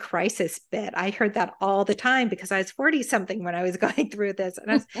midlife crisis bit, I heard that all the time because I was 40 something when I was going through this.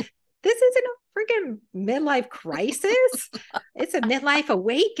 And I was, this isn't a freaking midlife crisis. It's a midlife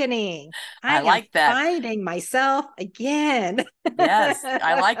awakening. I I am like that. finding myself again. Yes,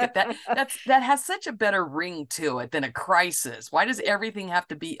 I like it. That has such a better ring to it than a crisis. Why does everything have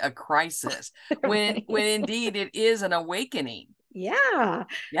to be a crisis when Right. indeed it is an awakening? Yeah.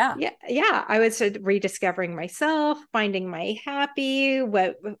 Yeah. Yeah. I was rediscovering myself, finding my happy,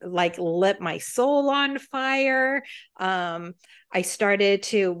 what like lit my soul on fire. I started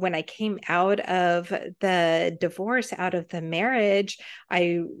to, when I came out of the divorce, out of the marriage,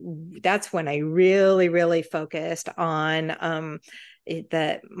 that's when I really, really focused on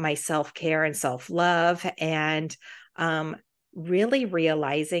my self-care and self-love, and really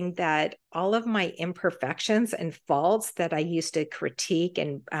realizing that all of my imperfections and faults that I used to critique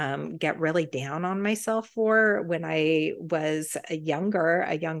and get really down on myself for when I was a young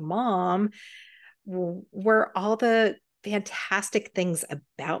mom, were all the fantastic things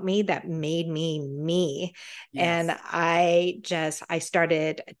about me that made me me. And Yes. I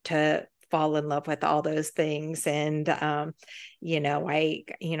started to fall in love with all those things. And I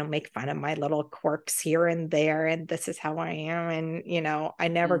make fun of my little quirks here and there, and this is how I am. And I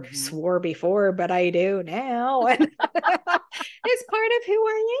never Mm-hmm. swore before, but I do now. And it's part of who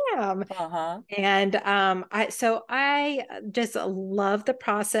I am. Uh-huh. And I just love the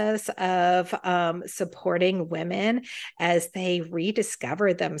process of supporting women as they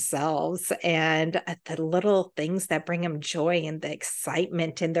rediscover themselves, and the little things that bring them joy and the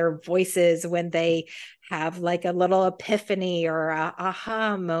excitement in their voices when they have like a little epiphany or a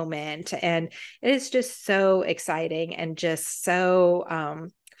aha moment. And it is just so exciting and just so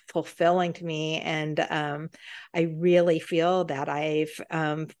fulfilling to me. And I really feel that I've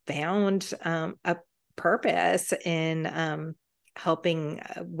found a purpose in helping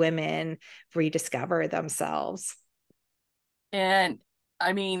women rediscover themselves. And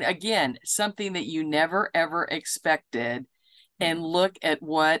I mean, again, something that you never ever expected, and look at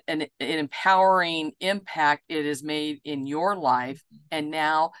what an empowering impact it has made in your life. And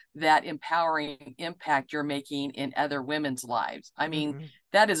now that empowering impact you're making in other women's lives. I mean, Mm-hmm.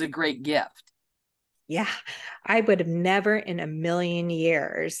 that is a great gift. Yeah, I would have never in a million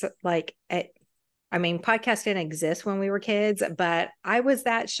years, I mean, podcast didn't exist when we were kids, but I was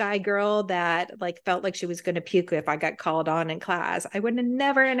that shy girl that like felt like she was going to puke if I got called on in class. I would have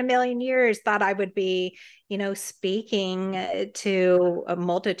never in a million years thought I would be, speaking to a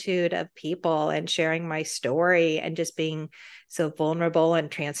multitude of people and sharing my story and just being so vulnerable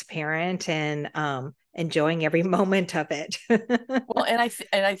and transparent and enjoying every moment of it. Well, and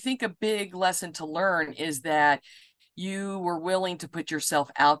I think a big lesson to learn is that you were willing to put yourself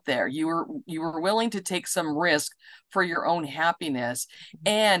out there. You were willing to take some risk for your own happiness,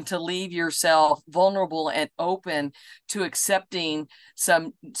 and to leave yourself vulnerable and open to accepting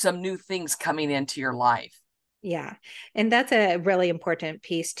some new things coming into your life. Yeah. And that's a really important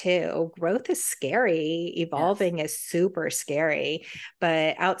piece too. Growth is scary. Yes. Evolving is super scary.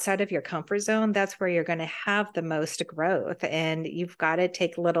 But outside of your comfort zone, that's where you're going to have the most growth. And you've got to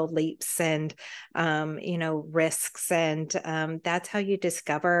take little leaps and, risks. And that's how you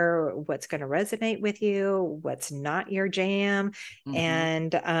discover what's going to resonate with you, what's not your jam, Mm-hmm.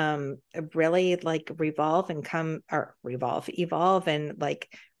 and really like evolve and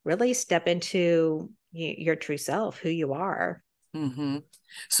like really step into your true self, who you are. Mm-hmm.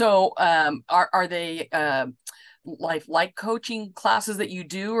 So, are they? like coaching classes that you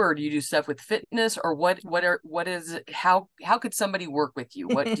do, or do you do stuff with fitness, or what is it? How could somebody work with you?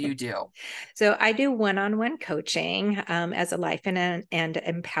 What do you do? So I do one-on-one coaching as a life and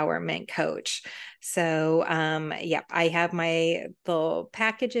empowerment coach. So yeah, I have my little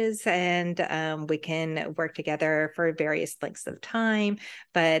packages, and we can work together for various lengths of time.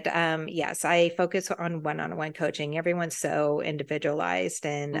 But yes, I focus on one-on-one coaching. Everyone's so individualized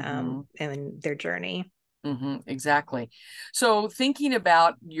Mm-hmm. in their journey. Mm-hmm, exactly. So thinking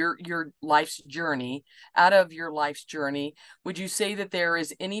about your life's journey, out of your life's journey, would you say that there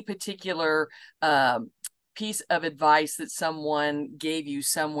is any particular piece of advice that someone gave you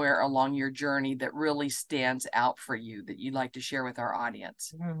somewhere along your journey that really stands out for you that you'd like to share with our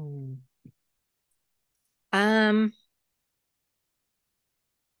audience? Hmm. Um,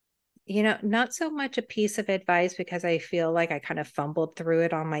 not so much a piece of advice because I feel like I kind of fumbled through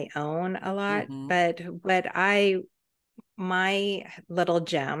it on my own a lot, Mm-hmm. but my little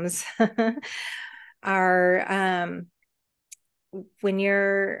gems are when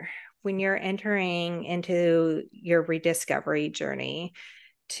you're entering into your rediscovery journey,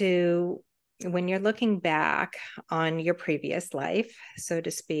 to when you're looking back on your previous life, so to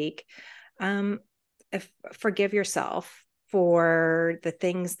speak, um, forgive yourself for the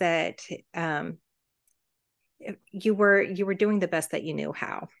things that you were doing the best that you knew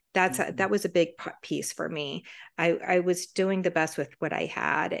how. Mm-hmm. That was a big piece for me. I was doing the best with what I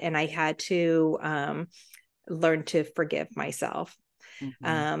had, and I had to learn to forgive myself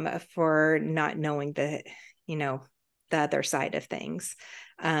Mm-hmm. for not knowing you know the other side of things.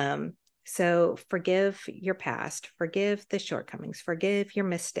 um, so forgive your past, forgive the shortcomings, forgive your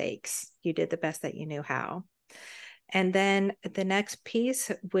mistakes. You did the best that you knew how. And then the next piece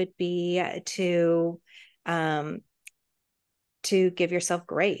would be um, to give yourself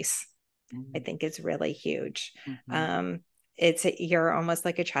grace. I Mm-hmm. think it's really huge. Mm-hmm. Um, you're almost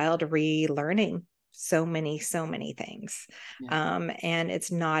like a child relearning so many things. Yeah. And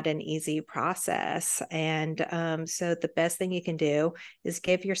it's not an easy process. And so the best thing you can do is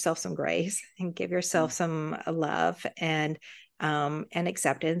give yourself some grace and give yourself some love and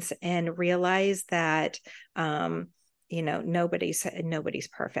acceptance, and realize that nobody's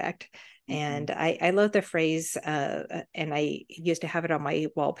perfect. Mm-hmm. And I love the phrase, and I used to have it on my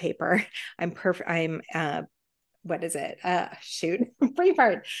wallpaper. I'm perfect. What is it? Shoot, free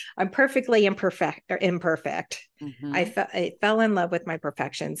part. I'm perfectly imperfect. Mm-hmm. I fell in love with my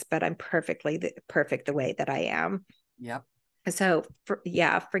perfections, but I'm perfect the way that I am. Yep. So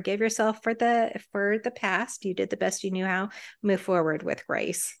yeah, forgive yourself for the past. You did the best you knew how. Move forward with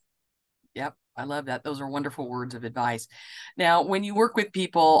grace. Yep. I love that. Those are wonderful words of advice. Now, when you work with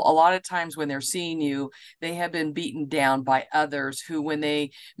people, a lot of times when they're seeing you, they have been beaten down by others who, when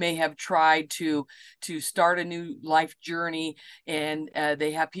they may have tried to start a new life journey, and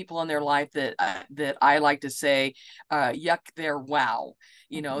they have people in their life that I like to say, yuck their wow.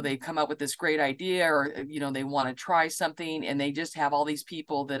 They come up with this great idea, or they want to try something, and they just have all these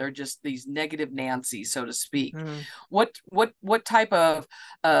people that are just these negative Nancy, so to speak. Mm. What type of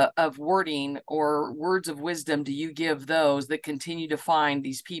wording or words of wisdom do you give those that continue to find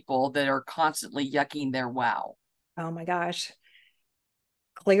these people that are constantly yucking their wow? Oh my gosh.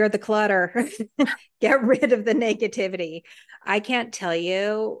 Clear the clutter. Get rid of the negativity. I can't tell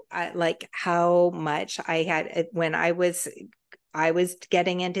you like how much I had when I was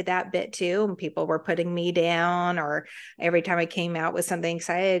getting into that bit too, and people were putting me down, or every time I came out with something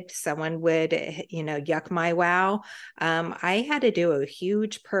excited, someone would, yuck my wow. I had to do a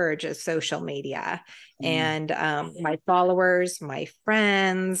huge purge of social media, Mm, and my followers, my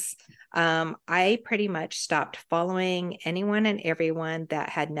friends. I pretty much stopped following anyone and everyone that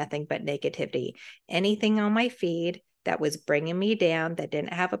had nothing but negativity. Anything on my feed that was bringing me down, that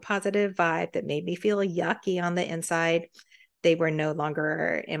didn't have a positive vibe, that made me feel yucky on the inside, they were no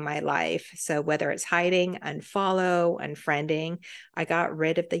longer in my life. So whether it's hiding, unfollow, unfriending, I got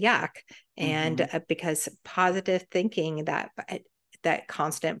rid of the yuck. And mm-hmm. because positive thinking, that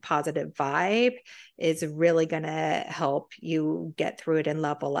constant positive vibe is really going to help you get through it and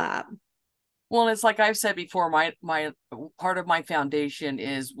level up. Well, it's like I've said before, my part of my foundation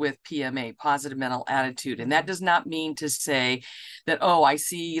is with PMA, positive mental attitude. And that Mm-hmm. does not mean to say that, oh, I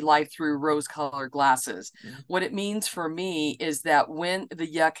see life through rose-colored glasses. What it means for me is that when the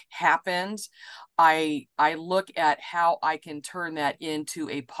yuck happens, I look at how I can turn that into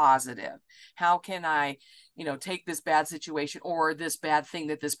a positive. How can I take this bad situation or this bad thing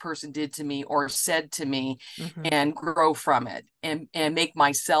that this person did to me or said to me Mm-hmm. and grow from it and make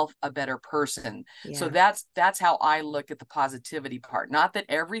myself a better person. So Yeah. that's how I look at the positivity part. Not that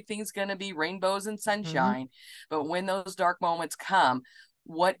everything's going to be rainbows and Mm-hmm. sunshine, but when those dark moments come,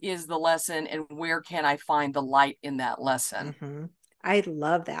 what is the lesson and where can I find the light in that lesson? Mm-hmm. I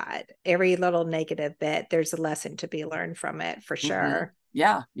love that. Every little negative bit, there's a lesson to be learned from it for Mm-hmm. sure.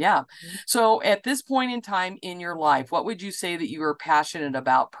 Yeah, yeah. So at this point in time in your life, what would you say that you are passionate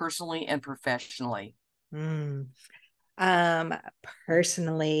about personally and professionally? Mm. Um,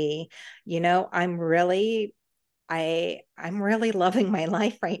 Personally, I'm really loving my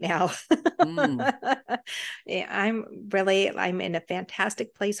life right now. Mm, Yeah, I'm in a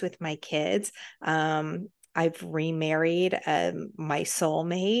fantastic place with my kids. I've remarried my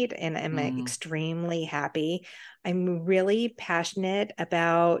soulmate and I'm mm, extremely happy. I'm really passionate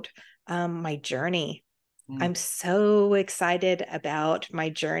about my journey. mm, I'm so excited about my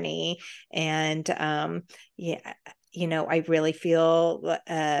journey. And yeah, I really feel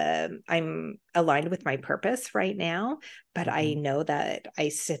I'm aligned with my purpose right now, but I mm-hmm. know that I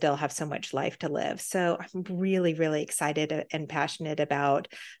still have so much life to live. So I'm really, really excited and passionate about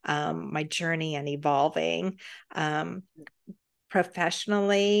my journey and evolving. Um,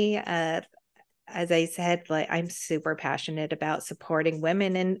 Professionally, as I said, like I'm super passionate about supporting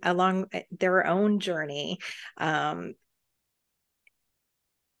women and along their own journey. Um,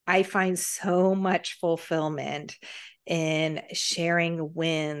 I find so much fulfillment in sharing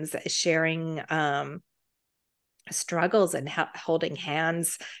wins, sharing struggles, and holding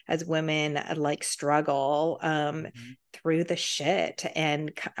hands as women like struggle Mm-hmm. through the shit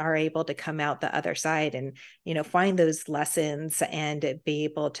and are able to come out the other side and find those lessons and be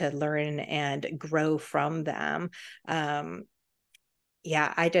able to learn and grow from them. um,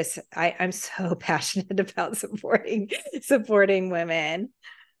 yeah, I'm so passionate about supporting women.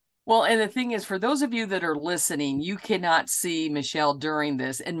 Well, and the thing is, for those of you that are listening, you cannot see Michele during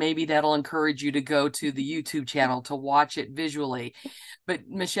this, and maybe that'll encourage you to go to the YouTube channel to watch it visually. But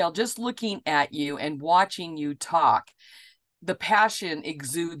Michele, just looking at you and watching you talk, the passion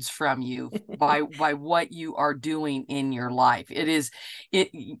exudes from you by what you are doing in your life. It is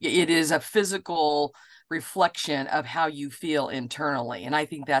a physical reflection of how you feel internally, and I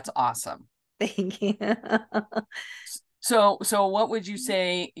think that's awesome. Thank you. So what would you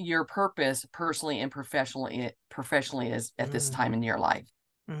say your purpose personally and professionally is at this time Mhm, in your life?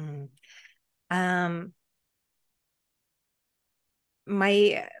 mhm. Um,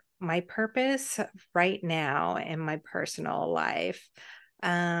 my my purpose right now in my personal life,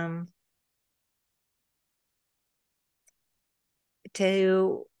 um,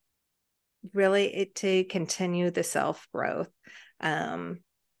 to to continue the self growth. Um,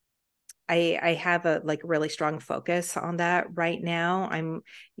 I have a like really strong focus on that right now. I'm,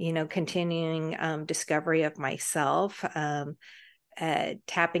 continuing discovery of myself.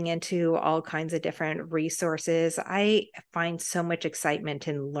 Tapping into all kinds of different resources. I find so much excitement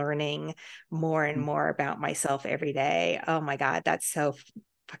in learning more and more about myself every day. Oh my God, that's so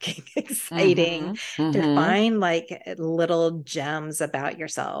fucking exciting Mm-hmm. to Mm-hmm. find like little gems about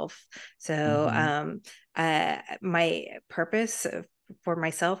yourself. So, Mm-hmm. my purpose for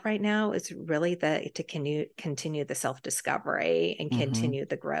myself right now is really to continue the self discovery and Mm-hmm. continue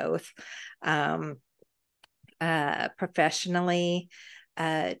the growth. Um, Professionally,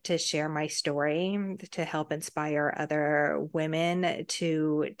 to share my story, to help inspire other women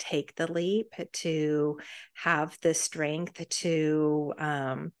to take the leap, to have the strength to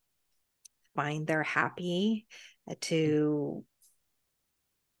find their happy, to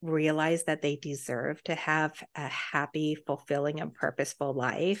realize that they deserve to have a happy, fulfilling, and purposeful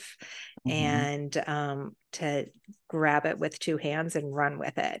life, Mm-hmm. and to grab it with two hands and run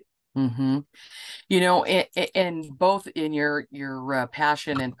with it. Mm-hmm. And both in your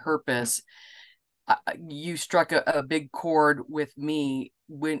passion and purpose, you struck a big chord with me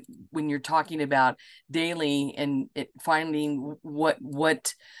when you're talking about daily and finding what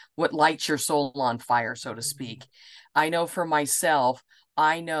lights your soul on fire, so to speak. I know for myself,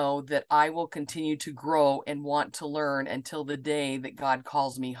 I know that I will continue to grow and want to learn until the day that God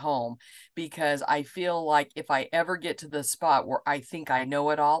calls me home, because I feel like if I ever get to the spot where I think I know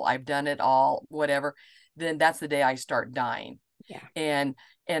it all, I've done it all, whatever, then that's the day I start dying. Yeah. And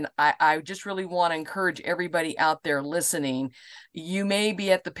I just really want to encourage everybody out there listening. You may be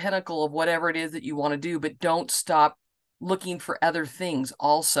at the pinnacle of whatever it is that you want to do, but don't stop looking for other things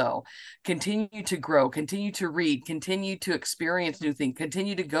also. Continue to grow, continue to read, continue to experience new things,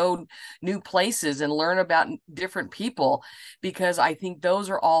 continue to go new places and learn about different people, because I think those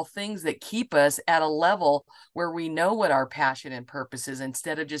are all things that keep us at a level where we know what our passion and purpose is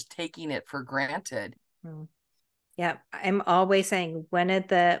instead of just taking it for granted. Yeah, I'm always saying one of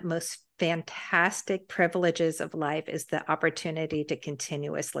the most fantastic privileges of life is the opportunity to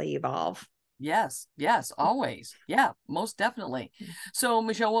continuously evolve. Yes, yes, always. Yeah, most definitely. So,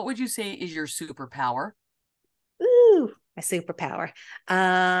 Michele, what would you say is your superpower? Ooh, my superpower.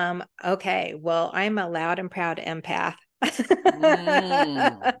 Okay, well, I'm a loud and proud empath.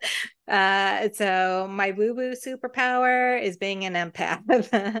 Mm, So my woo-woo superpower is being an empath.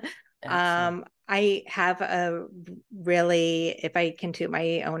 excellent. I have a really, if I can toot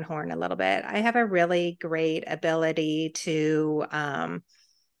my own horn a little bit, I have a really great ability to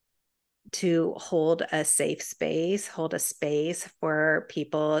hold a safe space, hold a space for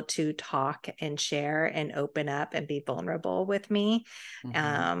people to talk and share and open up and be vulnerable with me, Mm-hmm.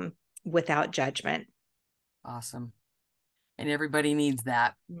 um, without judgment. Awesome. And everybody needs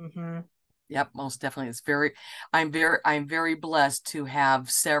that. Mm-hmm. Yep, most definitely. I'm very blessed to have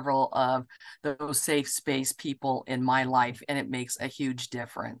several of those safe space people in my life, and it makes a huge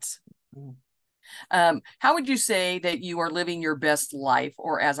difference. How would you say that you are living your best life,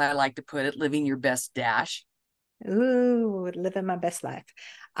 or as I like to put it, living your best dash? Ooh, living my best life.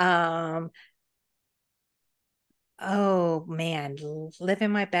 Um, oh man,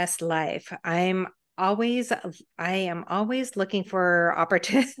 living my best life. Always, I am always looking for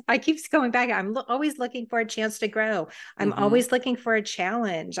opportunity. I keep going back. Always looking for a chance to grow. I'm Mm-hmm. always looking for a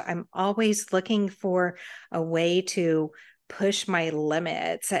challenge. I'm always looking for a way to push my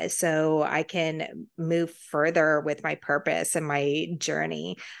limits so I can move further with my purpose and my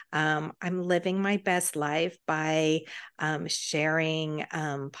journey. I'm living my best life by sharing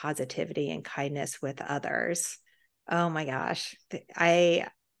positivity and kindness with others. Oh my gosh.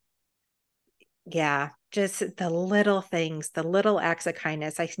 Yeah, just the little things, the little acts of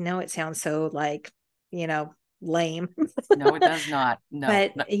kindness. I know it sounds so like, you know, lame. No, it does not. No,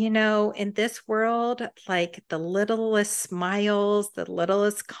 But, no. in this world, like the littlest smiles, the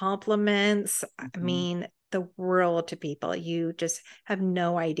littlest compliments, I Mm-hmm. mean, the world to people. You just have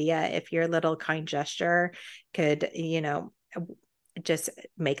no idea if your little kind gesture could, just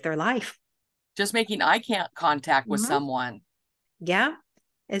make their life. Just making eye contact with Mhm. someone. Yeah,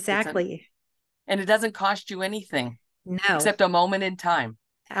 It's a, exactly. and it doesn't cost you anything No. except a moment in time.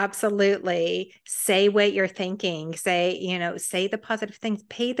 Absolutely. Say what you're thinking. Say the positive things,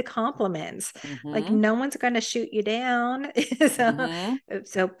 pay the compliments. Like Mm-hmm. no one's going to shoot you down. so, Mm-hmm.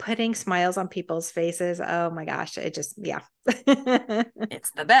 so putting smiles on people's faces. Oh my gosh. It just, yeah.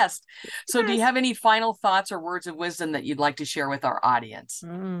 It's the best. So, do you Yes. have any final thoughts or words of wisdom that you'd like to share with our audience?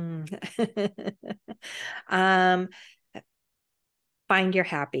 Mm. um, find your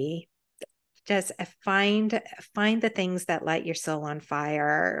happy. Just find the things that light your soul on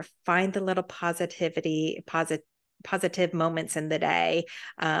fire. Find the little positive moments in the day,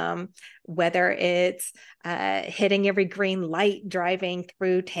 whether it's hitting every green light driving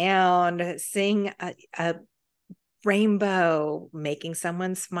through town, seeing a rainbow, making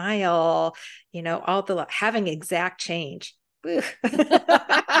someone smile, all the having exact change.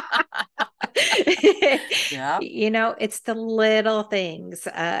 Yeah, It's the little things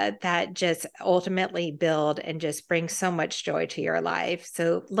that just ultimately build and just bring so much joy to your life.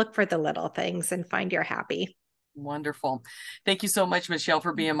 So look for the little things and find your happy. wonderful. Thank you so much, Michele,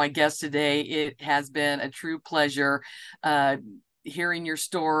 for being my guest today. It has been a true pleasure hearing your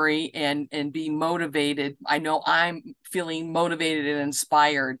story and being motivated. I know I'm feeling motivated and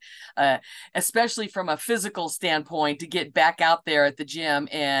inspired, especially from a physical standpoint, to get back out there at the gym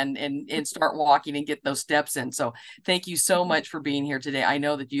and start walking and get those steps in. So thank you so much for being here today. I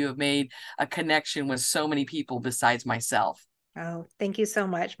know that you have made a connection with so many people besides myself. Oh, thank you so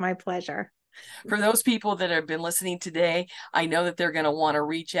much. My pleasure. For those people that have been listening today, I know that they're going to want to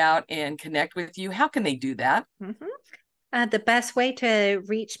reach out and connect with you. How can they do that? Mhm. The best way to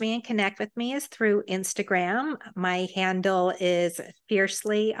reach me and connect with me is through Instagram. My handle is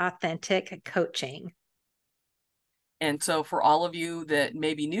Fiercely Authentic Coaching. And so, for all of you that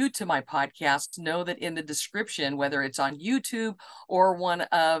may be new to my podcast, know that in the description, whether it's on YouTube or one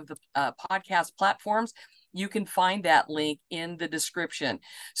of the podcast platforms, you can find that link in the description.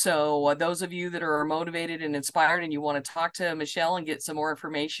 So those of you that are motivated and inspired and you want to talk to Michele and get some more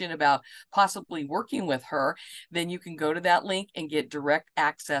information about possibly working with her, then you can go to that link and get direct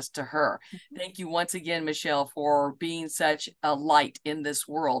access to her. Thank you once again, Michele, for being such a light in this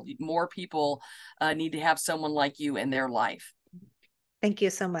world. More people need to have someone like you in their life. Thank you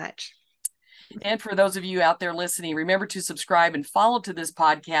so much. And for those of you out there listening, remember to subscribe and follow to this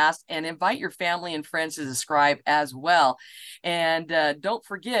podcast and invite your family and friends to subscribe as well. And don't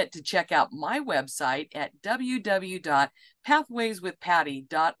forget to check out my website at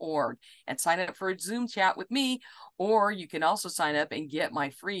www.pathwayswithpatty.org and sign up for a Zoom chat with me. Or you can also sign up and get my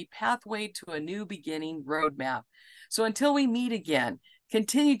free Pathway to a New Beginning roadmap. So until we meet again,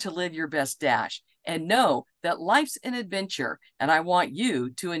 continue to live your best dash and know that life's an adventure, and I want you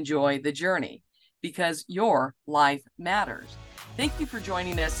to enjoy the journey because your life matters. Thank you for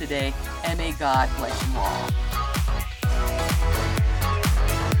joining us today, and may God bless you all.